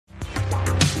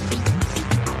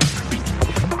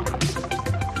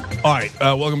All right,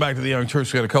 welcome back to the Young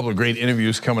Turks. We got a couple of great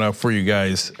interviews coming up for you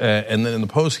guys, and then in the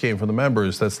post game for the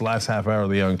members, that's the last half hour of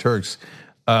the Young Turks.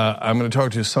 I'm going to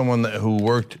talk to someone who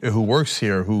works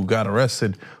here, who got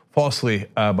arrested falsely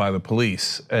by the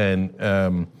police,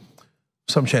 and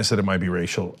some chance that it might be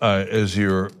racial, as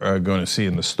you're going to see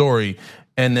in the story.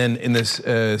 And then in this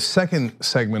second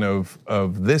segment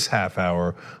of this half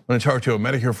hour, I'm going to talk to a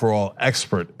Medicare for All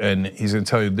expert, and he's going to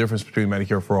tell you the difference between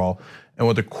Medicare for All and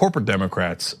what the corporate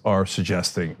Democrats are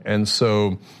suggesting. And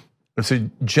so it's a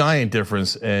giant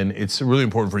difference, and it's really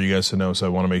important for you guys to know, so I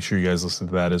wanna make sure you guys listen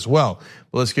to that as well.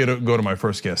 But let's go to my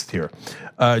first guest here.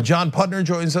 John Pudner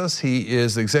joins us. He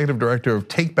is the executive director of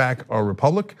Take Back Our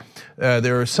Republic.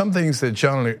 There are some things that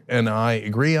John and I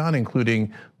agree on,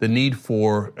 including the need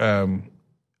for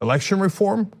election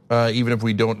reform, even if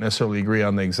we don't necessarily agree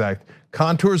on the exact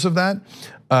contours of that.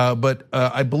 But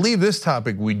I believe this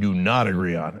topic we do not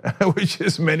agree on, which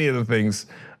is many of the things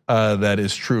that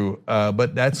is true.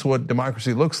 But that's what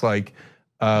democracy looks like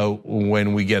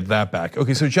when we get that back.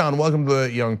 Okay, so John, welcome to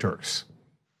the Young Turks.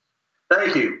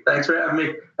 Thank you. Thanks for having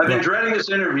me. I've been dreading this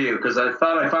interview because I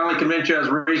thought I finally convinced you I was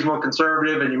a reasonable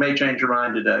conservative, and you may change your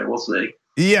mind today. We'll see.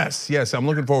 Yes, I'm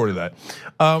looking forward to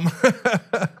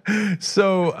that.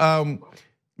 So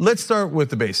let's start with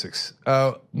the basics.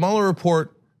 Mueller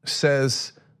report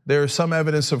says there is some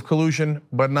evidence of collusion,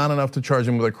 but not enough to charge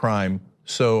him with a crime.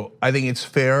 So I think it's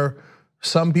fair.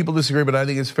 Some people disagree, but I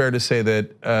think it's fair to say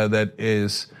that that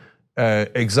is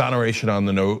exoneration on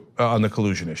the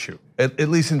collusion issue, at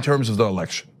least in terms of the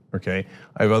election. Okay,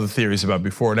 I have other theories about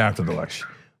before and after the election.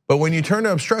 But when you turn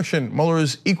to obstruction, Mueller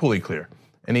is equally clear,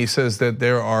 and he says that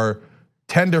there are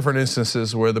 10 different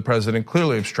instances where the president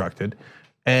clearly obstructed,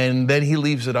 and then he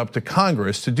leaves it up to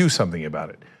Congress to do something about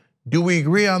it. Do we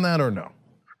agree on that or no?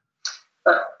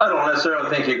 I don't necessarily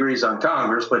think he agrees on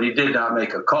Congress, but he did not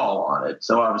make a call on it.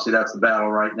 So obviously that's the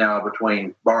battle right now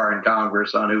between Barr and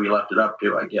Congress on who he left it up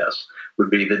to, I guess,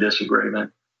 would be the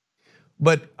disagreement.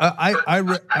 But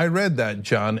I read that,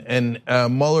 John, and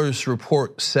Mueller's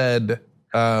report said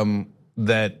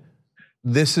that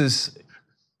this is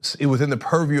within the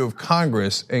purview of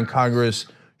Congress and Congress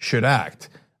should act.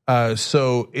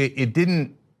 So it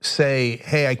didn't say,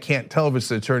 hey, I can't tell if it's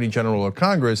the Attorney General or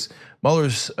Congress.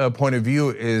 Mueller's point of view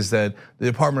is that the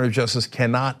Department of Justice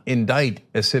cannot indict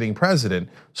a sitting president,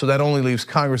 so that only leaves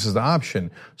Congress as the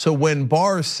option. So when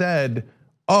Barr said,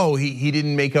 oh, he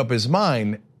didn't make up his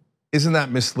mind, isn't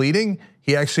that misleading?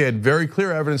 He actually had very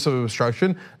clear evidence of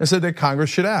obstruction and said that Congress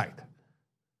should act.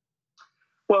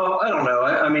 Well, I don't know.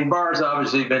 I mean, Barr's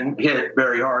obviously been hit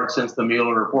very hard since the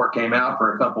Mueller report came out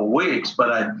for a couple of weeks,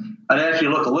 but I'd actually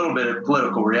look a little bit at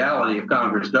political reality if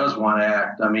Congress does want to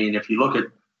act. I mean, if you look at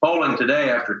polling today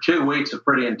after 2 weeks of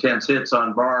pretty intense hits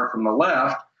on Barr from the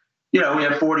left, we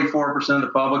have 44% of the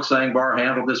public saying Barr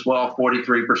handled this well,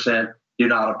 43% do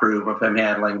not approve of him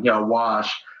handling,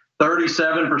 wash.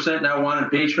 37% now want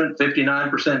impeachment,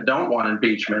 59% don't want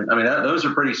impeachment. I mean, those are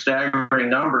pretty staggering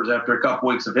numbers after a couple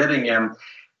weeks of hitting him.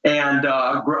 And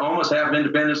almost half of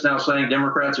independents now saying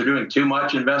Democrats are doing too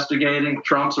much investigating.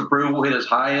 Trump's approval hit his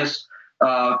highest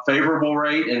favorable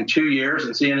rate in 2 years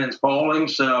in CNN's polling.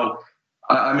 So,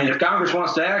 I mean, if Congress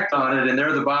wants to act on it and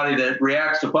they're the body that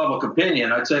reacts to public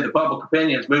opinion, I'd say the public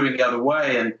opinion is moving the other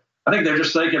way. And I think they're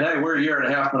just thinking, hey, we're a year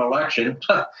and a half from an election.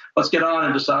 Let's get on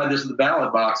and decide this is the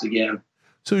ballot box again.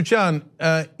 So, John,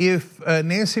 if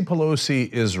Nancy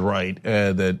Pelosi is right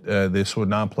that this would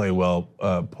not play well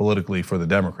politically for the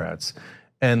Democrats,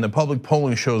 and the public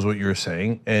polling shows what you're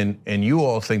saying, and you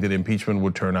all think that impeachment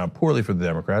would turn out poorly for the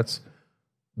Democrats,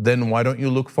 then why don't you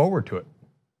look forward to it?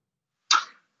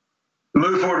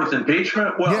 Move forward with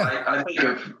impeachment? Well, yeah. I think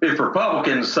if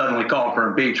Republicans suddenly call for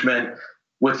impeachment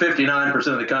with 59%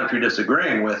 of the country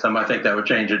disagreeing with them, I think that would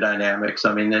change the dynamics.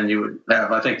 I mean, then you would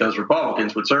have, I think those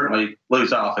Republicans would certainly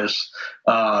lose office.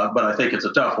 But I think it's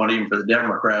a tough one, even for the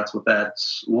Democrats, with that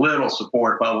little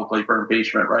support publicly for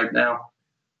impeachment right now.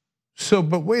 So,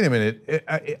 but wait a minute.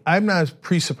 I'm not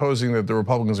presupposing that the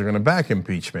Republicans are going to back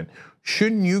impeachment.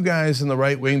 Shouldn't you guys in the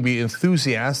right wing be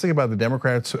enthusiastic about the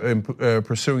Democrats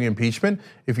pursuing impeachment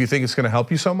if you think it's going to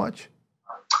help you so much?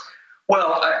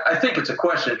 Well, I think it's a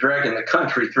question of dragging the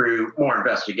country through more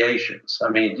investigations. I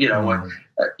mean, you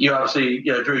obviously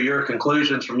drew your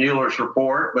conclusions from Mueller's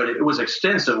report, but it was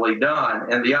extensively done.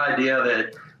 And the idea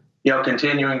that,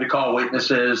 continuing to call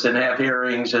witnesses and have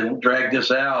hearings and drag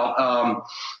this out,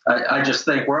 I just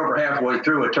think we're over halfway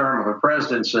through a term of a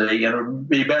presidency, and it would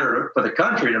be better for the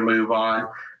country to move on.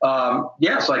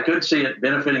 Yes, I could see it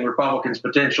benefiting Republicans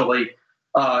potentially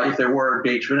if there were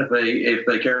impeachment, if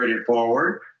they carried it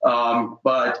forward.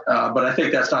 But I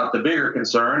think that's not the bigger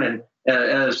concern. And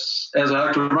as I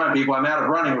like to remind people, I'm out of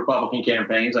running Republican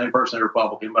campaigns. I'm personally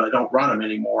Republican, but I don't run them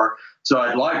anymore. So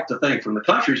I'd like to think from the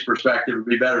country's perspective, it'd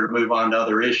be better to move on to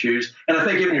other issues. And I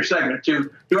think in your segment two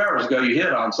hours ago, you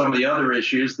hit on some of the other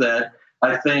issues that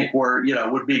I think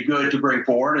would be good to bring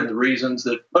forward, and the reasons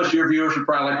that most of your viewers would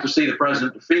probably like to see the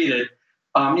president defeated.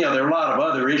 There are a lot of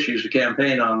other issues to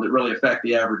campaign on that really affect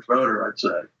the average voter, I'd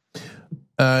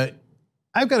say.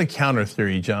 I've got a counter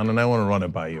theory, John, and I want to run it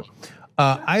by you.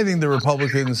 I think the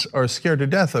Republicans are scared to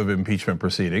death of impeachment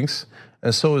proceedings,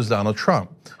 and so is Donald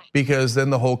Trump, because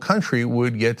then the whole country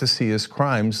would get to see his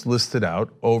crimes listed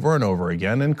out over and over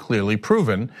again and clearly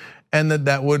proven, and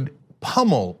that would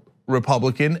pummel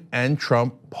Republican and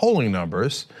Trump polling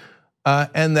numbers.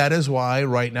 And that is why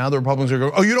right now the Republicans are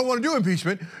going, oh, you don't want to do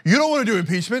impeachment? You don't want to do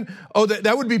impeachment? Oh,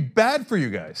 that would be bad for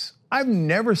you guys. I've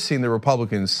never seen the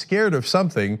Republicans scared of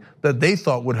something that they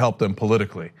thought would help them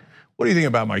politically. What do you think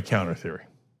about my counter theory?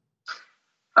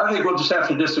 I think we'll just have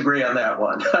to disagree on that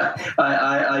one.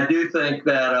 I do think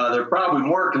that they're probably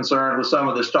more concerned with some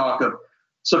of this talk of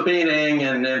subpoenaing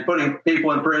and putting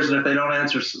people in prison if they don't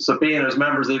answer subpoenas,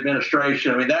 members of the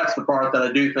administration. I mean, that's the part that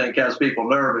I do think has people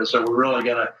nervous. So we're really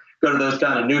going to go to those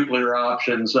kind of nuclear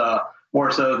options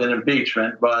more so than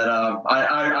impeachment. But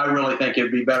I really think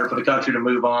it'd be better for the country to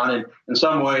move on. And in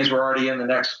some ways, we're already in the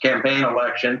next campaign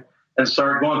election and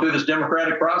start going through this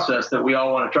democratic process that we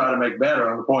all want to try to make better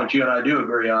on the points you and I do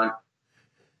agree on.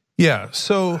 Yeah,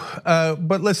 so,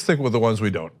 but let's stick with the ones we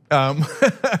don't.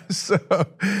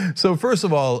 So first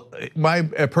of all, my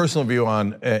personal view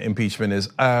on impeachment is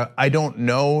I don't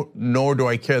know, nor do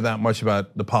I care that much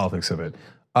about the politics of it.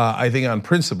 I think on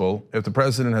principle, if the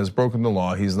president has broken the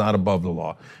law, he's not above the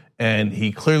law. And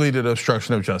he clearly did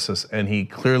obstruction of justice, and he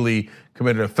clearly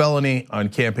committed a felony on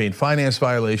campaign finance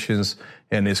violations,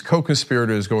 and his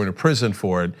co-conspirator is going to prison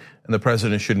for it, and the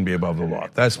president shouldn't be above the law.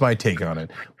 That's my take on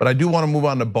it. But I do want to move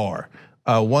on to Barr.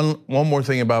 One more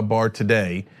thing about Barr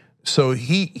today. So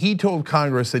he told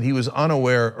Congress that he was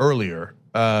unaware earlier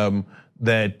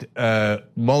that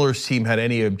Mueller's team had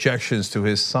any objections to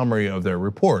his summary of their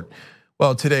report.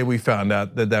 Well, today we found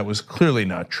out that that was clearly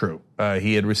not true.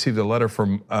 He had received a letter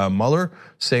from Mueller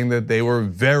saying that they were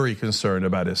very concerned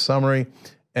about his summary,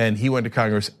 and he went to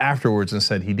Congress afterwards and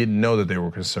said he didn't know that they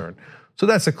were concerned. So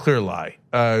that's a clear lie.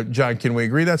 John, can we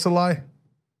agree that's a lie?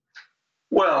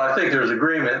 Well, I think there's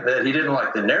agreement that he didn't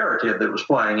like the narrative that was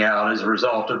playing out as a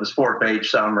result of his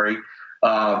 4-page summary.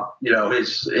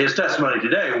 His testimony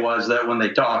today was that when they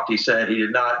talked, he said he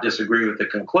did not disagree with the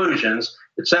conclusions.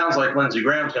 It sounds like Lindsey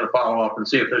Graham's going to follow up and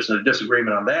see if there's a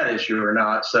disagreement on that issue or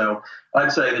not. So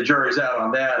I'd say the jury's out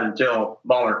on that until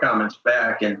Mueller comments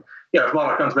back. And if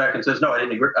Mueller comes back and says, no, I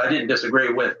didn't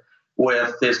disagree with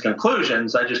his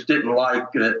conclusions, I just didn't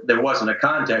like that there wasn't a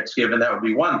context given, that would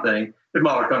be one thing. If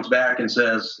Mueller comes back and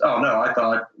says, oh, no, I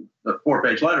thought the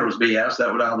 4-page letter was BS,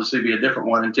 that would obviously be a different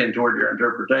one and tend toward your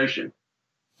interpretation.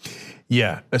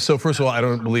 Yeah, so first of all, I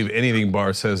don't believe anything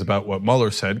Barr says about what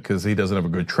Mueller said because he doesn't have a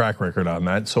good track record on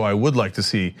that. So I would like to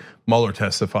see Mueller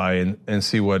testify and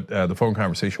see what the phone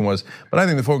conversation was. But I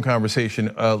think the phone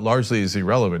conversation largely is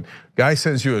irrelevant. Guy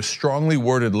sends you a strongly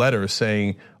worded letter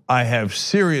saying, I have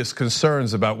serious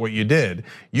concerns about what you did.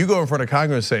 You go in front of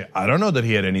Congress and say, I don't know that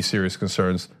he had any serious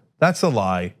concerns. That's a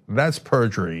lie. That's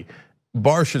perjury.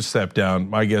 Barr should step down.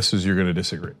 My guess is you're going to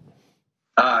disagree.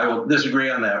 I will disagree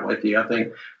on that with you. I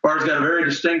think Barr's got a very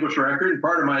distinguished record. And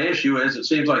part of my issue is it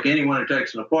seems like anyone who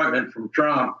takes an appointment from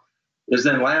Trump is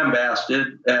then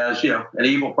lambasted as, an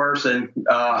evil person,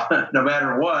 no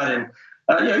matter what. And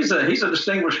he's a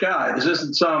distinguished guy. This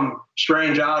isn't some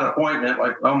strange odd appointment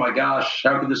like, oh my gosh,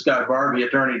 how could this guy Barr be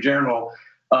Attorney General?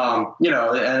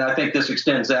 And I think this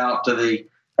extends out to the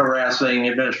harassing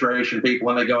administration people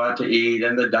when they go out to eat,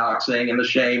 and the doxing and the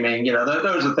shaming.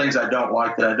 Those are things I don't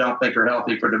like, that I don't think are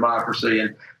healthy for democracy,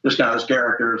 and just kind of this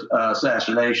character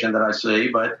assassination that I see.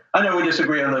 But I know we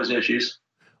disagree on those issues.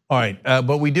 All right,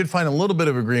 but we did find a little bit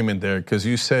of agreement there because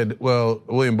you said, well,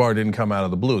 William Barr didn't come out of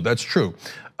the blue. That's true.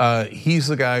 He's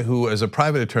the guy who, as a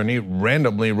private attorney,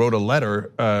 randomly wrote a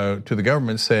letter to the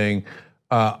government saying,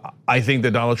 I think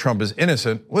that Donald Trump is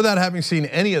innocent without having seen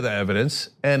any of the evidence.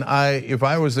 And if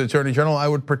I was the Attorney General, I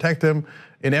would protect him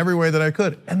in every way that I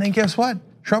could. And then guess what?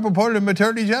 Trump appointed him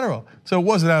Attorney General. So it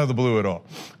wasn't out of the blue at all.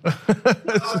 But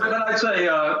I'd say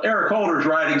Eric Holder's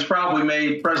writings probably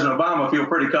made President Obama feel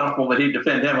pretty comfortable that he'd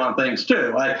defend him on things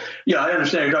too. I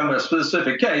understand you're talking about a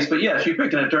specific case, but yes, you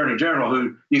pick an Attorney General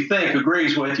who you think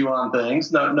agrees with you on things,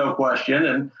 no question.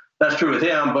 And that's true with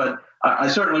him, but I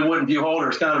certainly wouldn't view Holder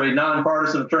as kind of a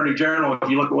nonpartisan Attorney General if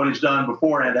you look at what he's done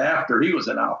before and after he was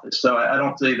in office. So I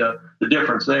don't see the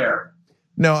difference there.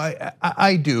 No,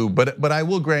 I do, but I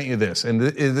will grant you this, and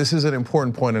this is an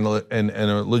important point and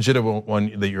a legitimate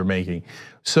one that you're making.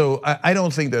 So I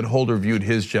don't think that Holder viewed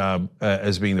his job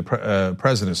as being the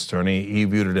president's attorney. He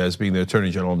viewed it as being the Attorney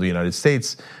General of the United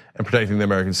States and protecting the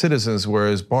American citizens,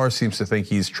 whereas Barr seems to think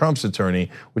he's Trump's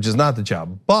attorney, which is not the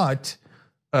job. But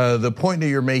the point that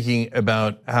you're making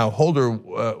about how Holder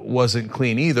wasn't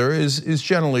clean either is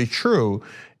generally true.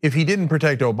 If he didn't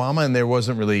protect Obama, and there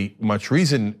wasn't really much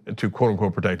reason to quote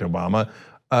unquote protect Obama,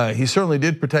 he certainly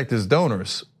did protect his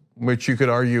donors, which you could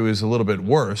argue is a little bit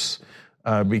worse,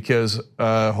 because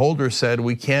Holder said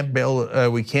we can't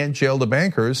jail the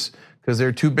bankers because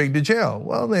they're too big to jail.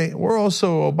 Well, they were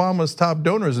also Obama's top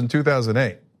donors in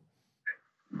 2008.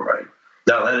 Right.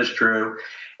 No, that is true.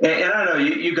 And I know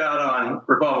you got on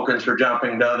Republicans for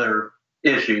jumping to other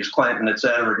issues, Clinton, et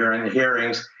cetera, during the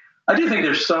hearings. I do think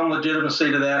there's some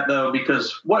legitimacy to that, though,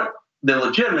 because what the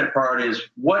legitimate part is,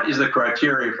 what is the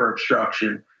criteria for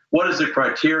obstruction? What is the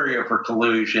criteria for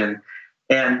collusion?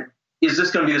 And is this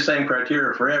going to be the same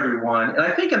criteria for everyone? And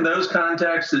I think in those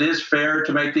contexts, it is fair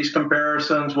to make these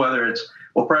comparisons, whether it's,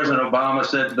 well, President Obama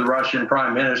said to the Russian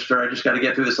prime minister, I just got to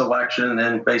get through this election, and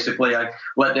then basically I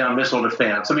let down missile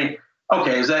defense. I mean,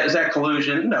 okay, is that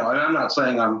collusion? No, I'm not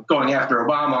saying I'm going after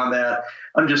Obama on that.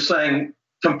 I'm just saying,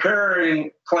 comparing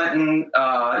Clinton,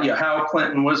 how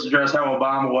Clinton was addressed, how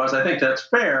Obama was, I think that's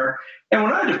fair. And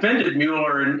when I defended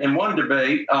Mueller in one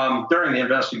debate during the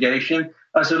investigation,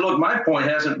 I said, look, my point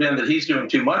hasn't been that he's doing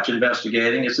too much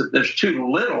investigating. It's that there's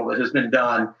too little that has been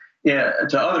done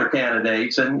to other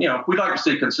candidates. And, we'd like to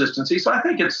see consistency. So I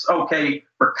think it's okay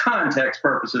for context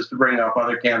purposes to bring up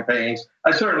other campaigns.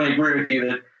 I certainly agree with you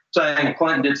that saying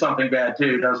Clinton did something bad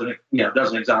too doesn't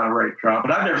exonerate Trump.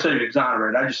 But I've never said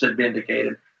exonerate. I just said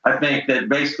vindicated. I think that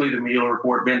basically the Mueller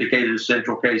report vindicated a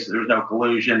central case that there's no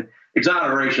collusion.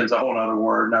 Exoneration is a whole other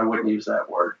word, and I wouldn't use that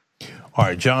word. All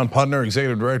right, John Pudner,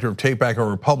 Executive Director of Take Back Our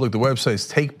Republic. The website is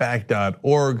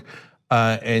takeback.org.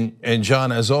 And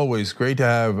John, as always, great to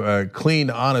have a clean,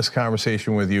 honest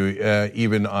conversation with you,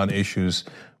 even on issues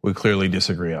we clearly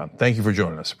disagree on. Thank you for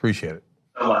joining us. Appreciate it.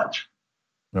 So much.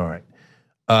 All right.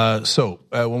 So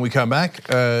when we come back,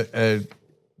 a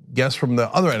guest from the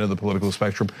other end of the political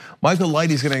spectrum, Michael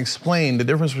Lighty, is going to explain the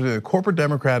difference between the corporate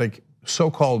Democratic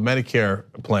so-called Medicare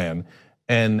plan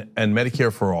and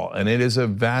Medicare for all. And it is a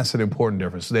vast and important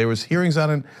difference. There was hearings on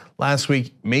it last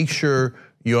week. Make sure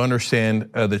you understand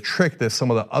the trick that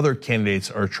some of the other candidates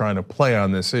are trying to play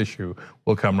on this issue.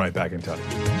 We'll come right back and tell you.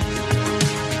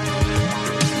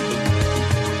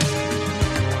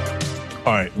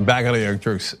 All right, back on the Young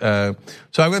Turks. So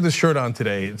I've got this shirt on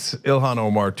today. It's Ilhan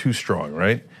Omar, Too Strong,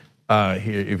 right?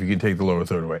 Here, if you can take the lower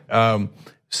third away.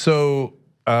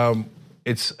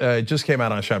 It just came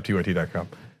out on shoptyt.com.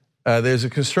 There's a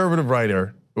conservative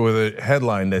writer with a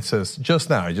headline that says, just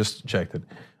now, I just checked it,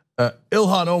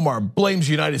 Ilhan Omar blames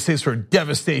the United States for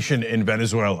devastation in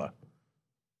Venezuela.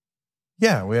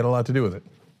 Yeah, we had a lot to do with it.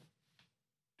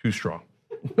 Too strong.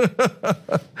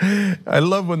 I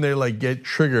love when they get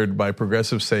triggered by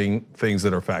progressives saying things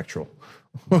that are factual.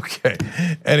 Okay,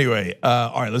 anyway,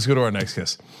 all right, let's go to our next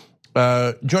guest.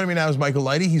 Joining me now is Michael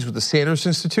Lighty. He's with the Sanders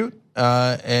Institute,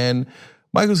 and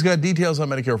Michael's got details on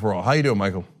Medicare for All. How you doing,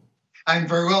 Michael? I'm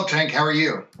very well, Tank. How are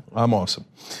you? I'm awesome.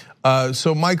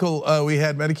 So Michael, we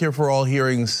had Medicare for All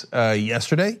hearings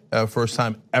yesterday, first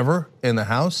time ever in the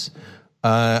House.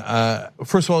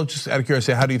 First of all, just out of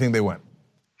curiosity, how do you think they went?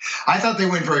 I thought they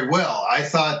went very well. I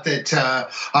thought that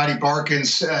Adi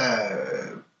Barkan's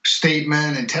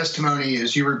statement and testimony,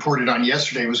 as you reported on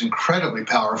yesterday, was incredibly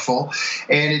powerful.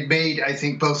 And it made, I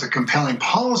think, both a compelling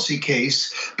policy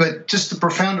case, but just the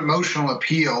profound emotional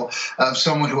appeal of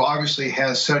someone who obviously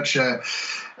has such a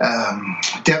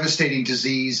devastating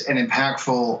disease and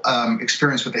impactful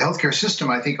experience with the healthcare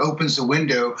system, I think opens the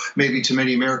window maybe to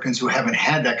many Americans who haven't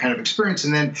had that kind of experience.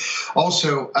 And then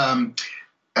also,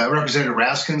 Representative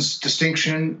Raskin's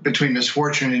distinction between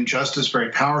misfortune and justice,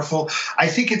 very powerful. I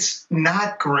think it's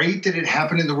not great that it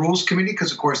happened in the Rules Committee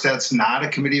because, of course, that's not a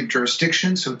committee of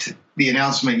jurisdiction. So the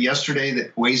announcement yesterday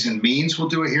that Ways and Means will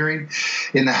do a hearing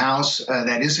in the House,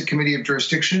 that is a committee of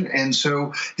jurisdiction. And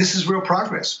so this is real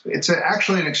progress. It's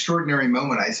actually an extraordinary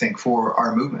moment, I think, for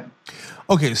our movement.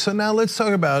 Okay, so now let's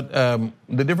talk about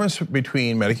the difference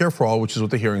between Medicare for All, which is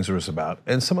what the hearings was about,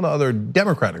 and some of the other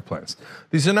Democratic plans.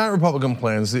 These are not Republican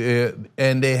plans, and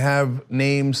they have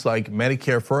names like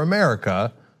Medicare for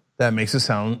America. That makes it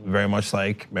sound very much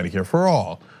like Medicare for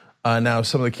All. Now,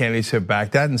 some of the candidates have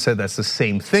backed that and said that's the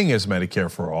same thing as Medicare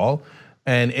for All.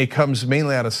 And it comes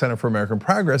mainly out of Center for American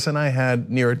Progress. And I had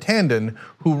Neera Tanden,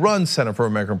 who runs Center for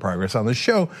American Progress, on the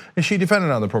show, and she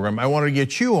defended on the program. I wanted to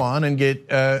get you on and get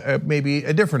maybe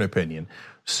a different opinion.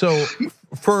 So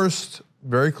first,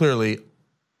 very clearly,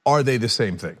 are they the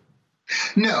same thing?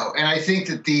 No, and I think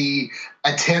that the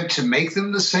attempt to make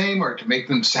them the same or to make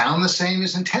them sound the same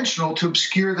is intentional to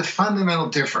obscure the fundamental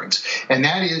difference. And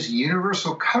that is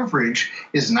universal coverage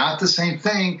is not the same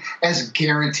thing as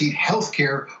guaranteed health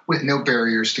care with no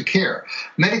barriers to care.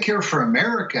 Medicare for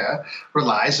America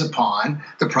relies upon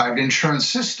the private insurance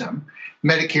system.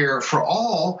 Medicare for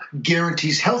All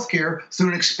guarantees health care through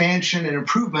an expansion and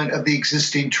improvement of the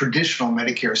existing traditional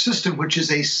Medicare system, which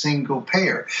is a single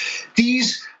payer.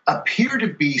 These appear to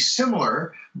be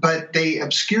similar, but they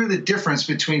obscure the difference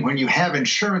between when you have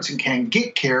insurance and can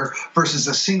get care versus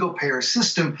a single payer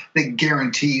system that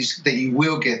guarantees that you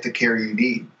will get the care you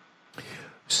need.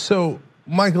 So,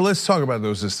 Michael, let's talk about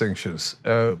those distinctions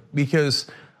because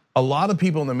a lot of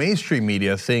people in the mainstream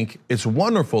media think it's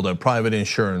wonderful that private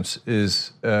insurance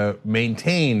is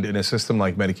maintained in a system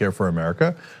like Medicare for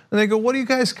America. And they go, what are you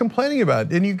guys complaining about?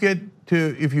 Then you get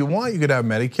to, if you want, you could have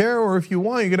Medicare, or if you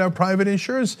want, you could have private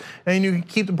insurance, and you can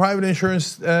keep the private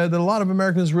insurance that a lot of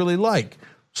Americans really like.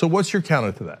 So what's your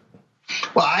counter to that?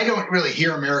 Well, I don't really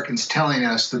hear Americans telling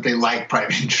us that they like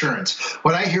private insurance.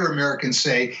 What I hear Americans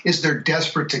say is they're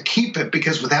desperate to keep it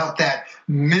because without that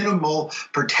minimal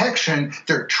protection,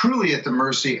 they're truly at the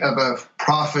mercy of a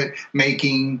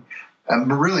profit-making,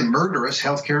 really murderous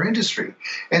healthcare industry.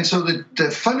 And so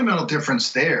the fundamental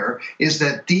difference there is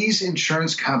that these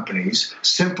insurance companies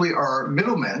simply are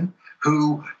middlemen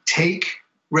who take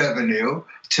revenue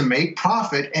to make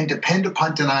profit and depend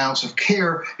upon denials of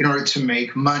care in order to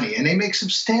make money. And they make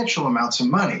substantial amounts of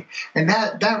money. And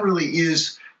that really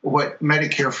is what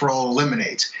Medicare for All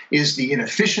eliminates, is the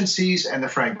inefficiencies and the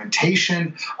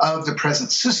fragmentation of the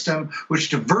present system,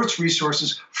 which diverts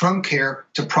resources from care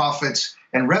to profits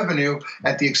and revenue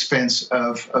at the expense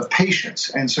of patients.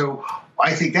 And so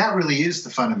I think that really is the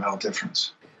fundamental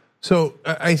difference. So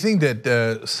I think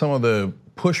that some of the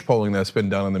push polling that's been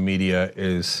done in the media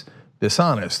is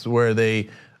dishonest, where they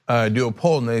do a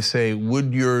poll and they say,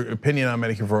 would your opinion on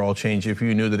Medicare for All change if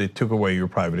you knew that it took away your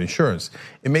private insurance?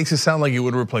 It makes it sound like you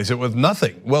would replace it with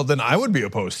nothing. Well, then I would be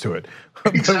opposed to it.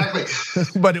 Exactly.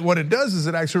 But what it does is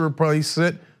it actually replaces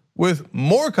it with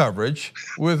more coverage,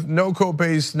 with no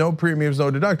copays, no premiums,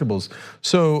 no deductibles.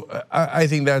 So I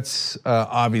think that's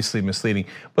obviously misleading.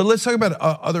 But let's talk about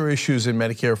other issues in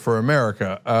Medicare for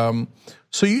America.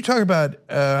 So you talk about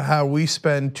how we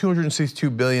spend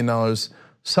 $262 billion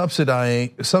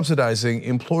subsidizing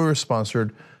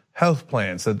employer-sponsored health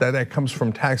plans, that comes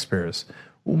from taxpayers.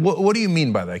 What do you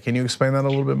mean by that? Can you explain that a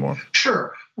little bit more?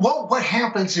 Sure. Well, what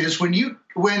happens is when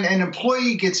an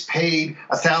employee gets paid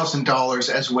 $1,000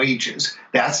 as wages,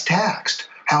 that's taxed.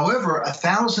 However,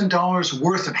 $1,000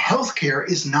 worth of health care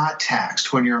is not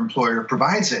taxed when your employer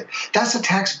provides it. That's a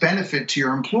tax benefit to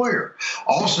your employer.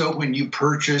 Also, when you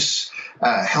purchase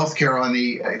health care on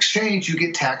the exchange, you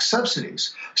get tax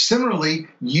subsidies. Similarly,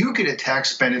 you get a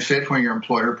tax benefit when your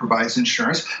employer provides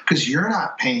insurance because you're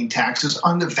not paying taxes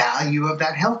on the value of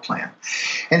that health plan.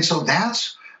 And so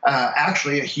that's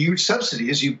actually a huge subsidy,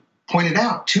 as you pointed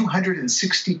out,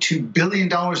 $262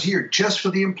 billion a year just for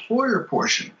the employer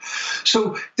portion.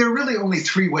 So there are really only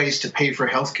three ways to pay for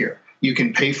healthcare. You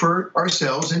can pay for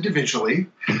ourselves individually,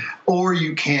 or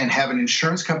you can have an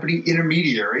insurance company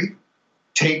intermediary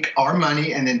take our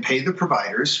money and then pay the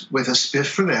providers with a spiff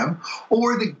for them,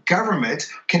 or the government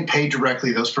can pay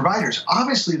directly those providers.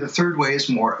 Obviously, the third way is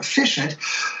more efficient.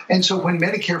 And so when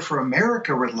Medicare for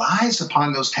America relies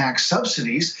upon those tax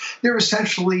subsidies, they're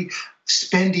essentially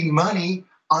spending money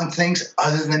on things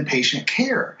other than patient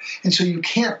care. And so you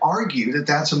can't argue that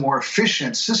that's a more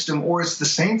efficient system, or it's the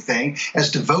same thing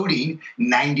as devoting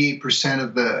 98%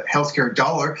 of the healthcare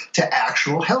dollar to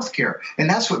actual healthcare. And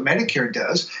that's what Medicare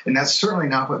does, and that's certainly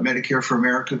not what Medicare for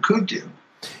America could do.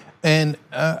 And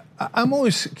I'm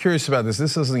always curious about this.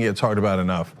 This doesn't get talked about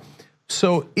enough.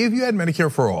 So if you had Medicare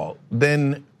for All,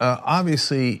 then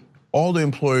obviously all the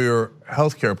employer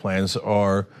healthcare plans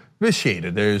are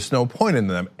vitiated. There's no point in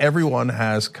them. Everyone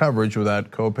has coverage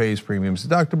without copays, premiums,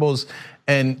 deductibles,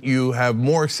 and you have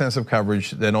more extensive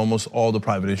coverage than almost all the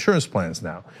private insurance plans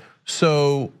now.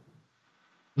 So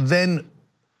then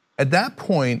at that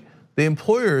point, the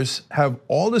employers have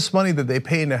all this money that they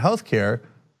pay into healthcare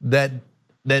that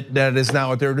is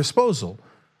now at their disposal.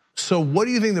 So what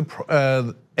do you think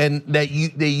and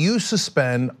that they used to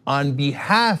spend on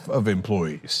behalf of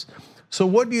employees? So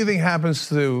what do you think happens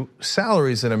to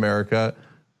salaries in America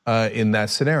in that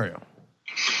scenario?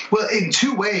 Well, in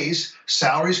two ways,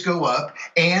 salaries go up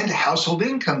and household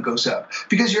income goes up,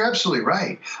 because you're absolutely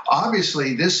right.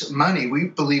 Obviously, this money, we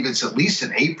believe it's at least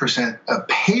an 8% of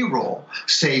payroll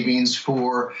savings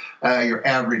for your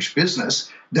average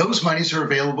business. Those monies are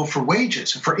available for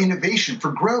wages, for innovation,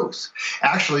 for growth.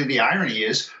 Actually, the irony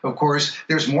is, of course,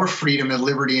 there's more freedom and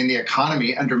liberty in the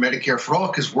economy under Medicare for All,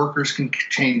 because workers can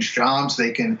change jobs.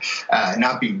 They can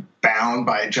not be bound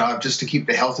by a job just to keep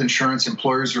the health insurance.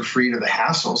 Employers are free to the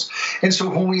hassles. And so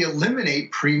when we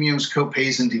eliminate premiums,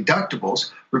 copays, and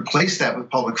deductibles, replace that with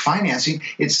public financing,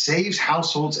 it saves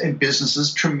households and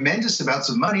businesses tremendous amounts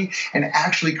of money and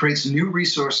actually creates new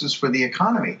resources for the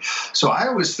economy. So I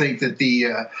always think that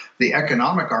the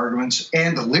economic arguments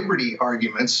and the liberty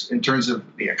arguments in terms of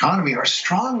the economy are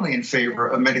strongly in favor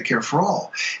of Medicare for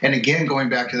All. And again, going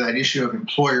back to that issue of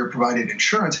employer-provided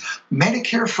insurance,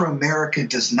 Medicare for America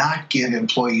does not give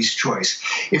employees choice.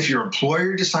 If your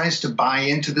employer decides to buy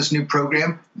into this new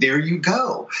program, there you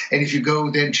go. And if you go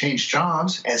then change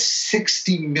jobs, as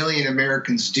 60 million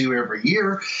Americans do every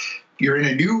year, you're in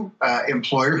a new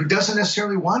employer who doesn't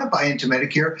necessarily want to buy into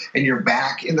Medicare, and you're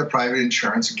back in the private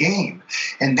insurance game.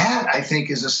 And that, I think,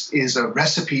 is a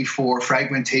recipe for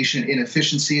fragmentation,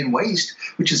 inefficiency, and waste,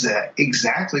 which is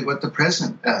exactly what the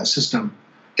present system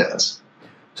does.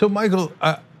 So, Michael,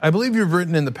 I believe you've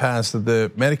written in the past that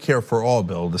the Medicare for All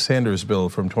bill, the Sanders bill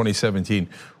from 2017,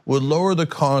 would lower the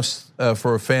cost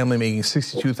for a family making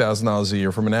 $62,000 a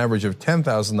year from an average of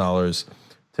 $10,000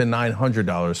 to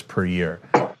 $900 per year.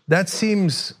 That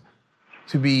seems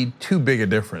to be too big a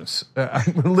difference.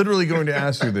 I'm literally going to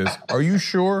ask you this. Are you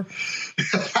sure?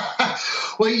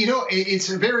 Well, it's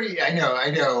a very, I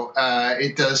know,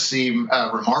 it does seem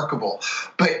remarkable.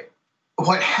 But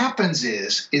what happens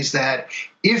is that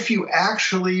if you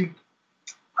actually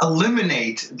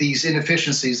eliminate these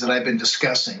inefficiencies that I've been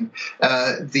discussing,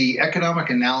 the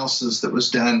economic analysis that was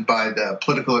done by the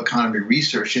Political Economy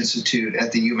Research Institute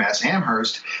at the UMass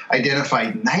Amherst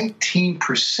identified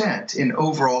 19% in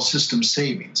overall system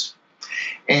savings.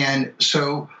 And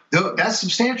so that's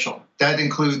substantial. That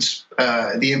includes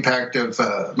the impact of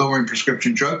lowering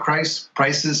prescription drug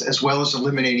prices, as well as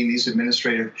eliminating these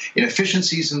administrative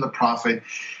inefficiencies in the profit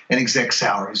and exec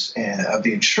salaries of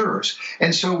the insurers.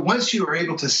 And so once you are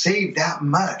able to save that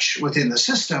much within the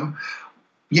system,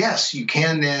 yes, you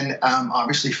can then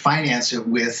obviously finance it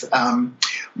with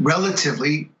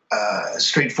relatively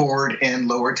straightforward and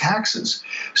lower taxes.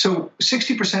 So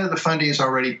 60% of the funding is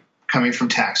already coming from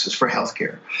taxes for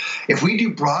healthcare. If we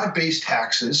do broad-based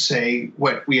taxes, say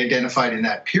what we identified in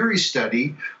that Peary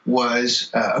study was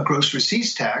a gross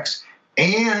receipts tax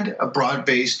and a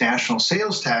broad-based national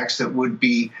sales tax that would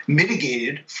be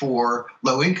mitigated for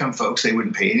low-income folks, they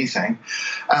wouldn't pay anything.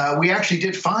 We actually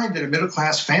did find that a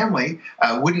middle-class family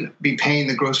wouldn't be paying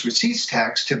the gross receipts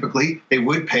tax. Typically, they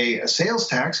would pay a sales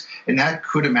tax, and that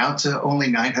could amount to only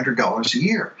 $900 a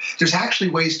year. There's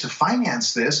actually ways to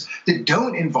finance this that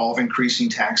don't involve increasing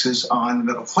taxes on the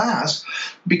middle class,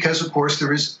 because, of course,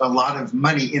 there is a lot of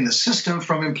money in the system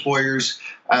from employers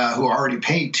who are already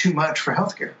paying too much for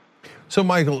healthcare. So,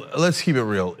 Michael, let's keep it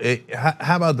real.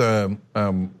 How about the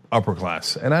upper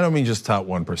class? And I don't mean just top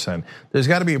 1%. There's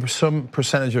got to be some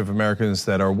percentage of Americans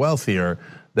that are wealthier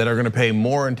that are going to pay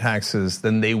more in taxes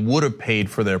than they would have paid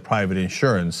for their private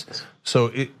insurance.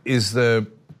 So is the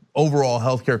overall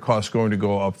healthcare cost going to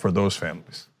go up for those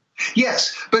families?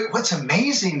 Yes, but what's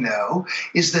amazing, though,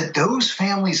 is that those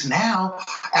families now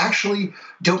actually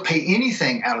don't pay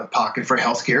anything out of pocket for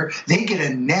healthcare. They get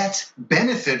a net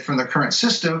benefit from the current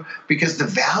system because the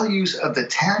values of the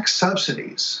tax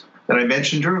subsidies that I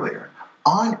mentioned earlier,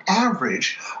 on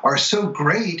average, are so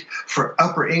great for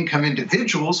upper income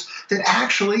individuals that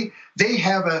actually they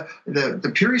have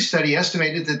the Peary study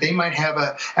estimated that they might have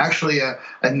a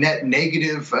net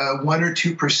negative 1 or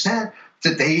 2%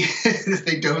 that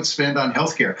they don't spend on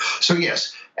healthcare. So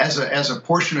yes, as a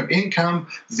portion of income,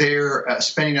 their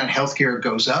spending on healthcare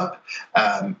goes up.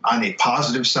 On a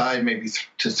positive side, maybe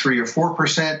to 3 or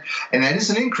 4%, and that is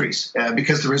an increase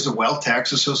because there is a wealth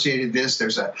tax associated with this.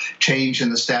 There's a change in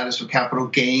the status of capital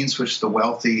gains, which the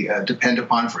wealthy depend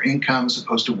upon for income as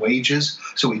opposed to wages.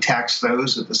 So we tax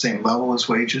those at the same level as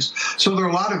wages. So there are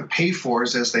a lot of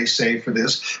pay-fors, as they say, for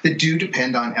this that do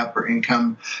depend on upper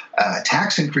income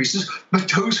tax increases.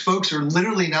 But those folks are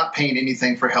literally not paying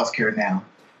anything for healthcare now.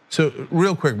 So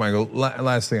real quick, Michael,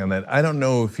 last thing on that. I don't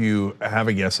know if you have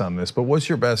a guess on this, but what's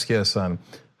your best guess on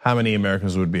how many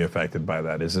Americans would be affected by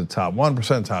that? Is it top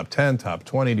 1%, top 10, top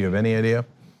 20? Do you have any idea?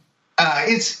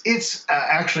 It's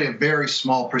actually a very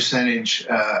small percentage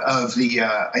of the,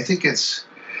 I think it's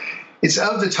It's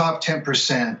of the top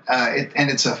 10%, and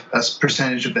it's a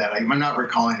percentage of that. I'm not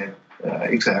recalling it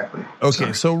exactly. Okay,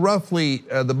 Sorry. so roughly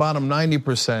the bottom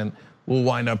 90% will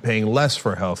wind up paying less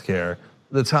for healthcare.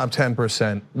 The top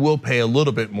 10% will pay a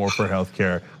little bit more for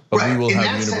healthcare, but we will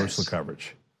have universal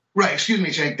coverage. Right, excuse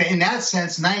me, Jake. In that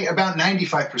sense, about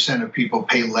 95% of people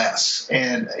pay less,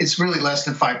 and it's really less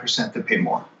than 5% that pay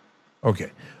more.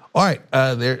 Okay. All right,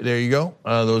 there you go.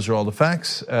 Those are all the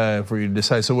facts for you to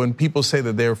decide. So when people say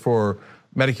that they're for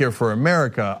Medicare for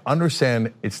America,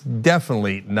 understand it's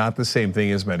definitely not the same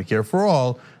thing as Medicare for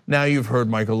all. Now you've heard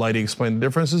Michael Lighty explain the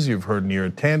differences. You've heard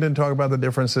Neera Tanden talk about the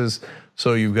differences.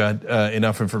 So you've got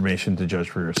enough information to judge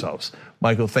for yourselves.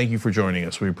 Michael, thank you for joining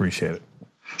us. We appreciate it.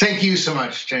 Thank you so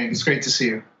much, Jane. It's great to see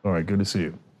you. All right, good to see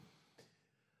you.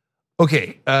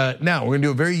 Okay, now we're gonna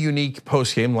do a very unique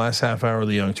post game, last half hour of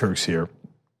the Young Turks here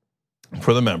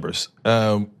for the members.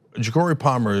 Ja'Cory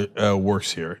Palmer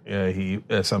works here. He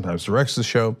sometimes directs the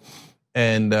show,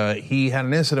 and he had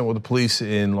an incident with the police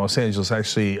in Los Angeles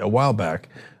actually a while back.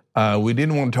 We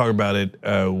didn't want to talk about it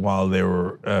while there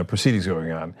were proceedings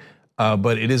going on,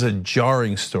 but it is a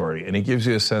jarring story, and it gives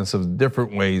you a sense of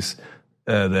different ways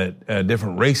that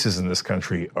different races in this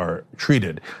country are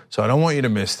treated. So I don't want you to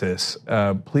miss this.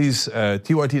 Please,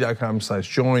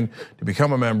 tyt.com/join to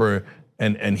become a member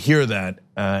and hear that.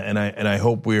 And I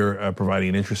hope we're providing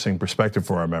an interesting perspective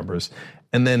for our members.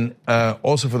 And then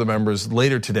also for the members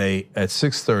later today at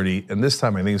 6:30, and this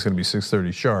time I think it's going to be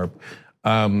 6:30 sharp.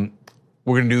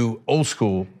 We're going to do old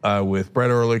school with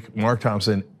Brett Ehrlich, Mark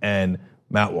Thompson, and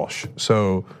Matt Walsh.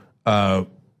 So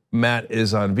Matt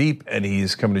is on Veep and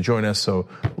he's coming to join us. So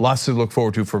lots to look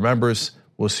forward to for members.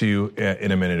 We'll see you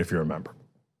in a minute if you're a member.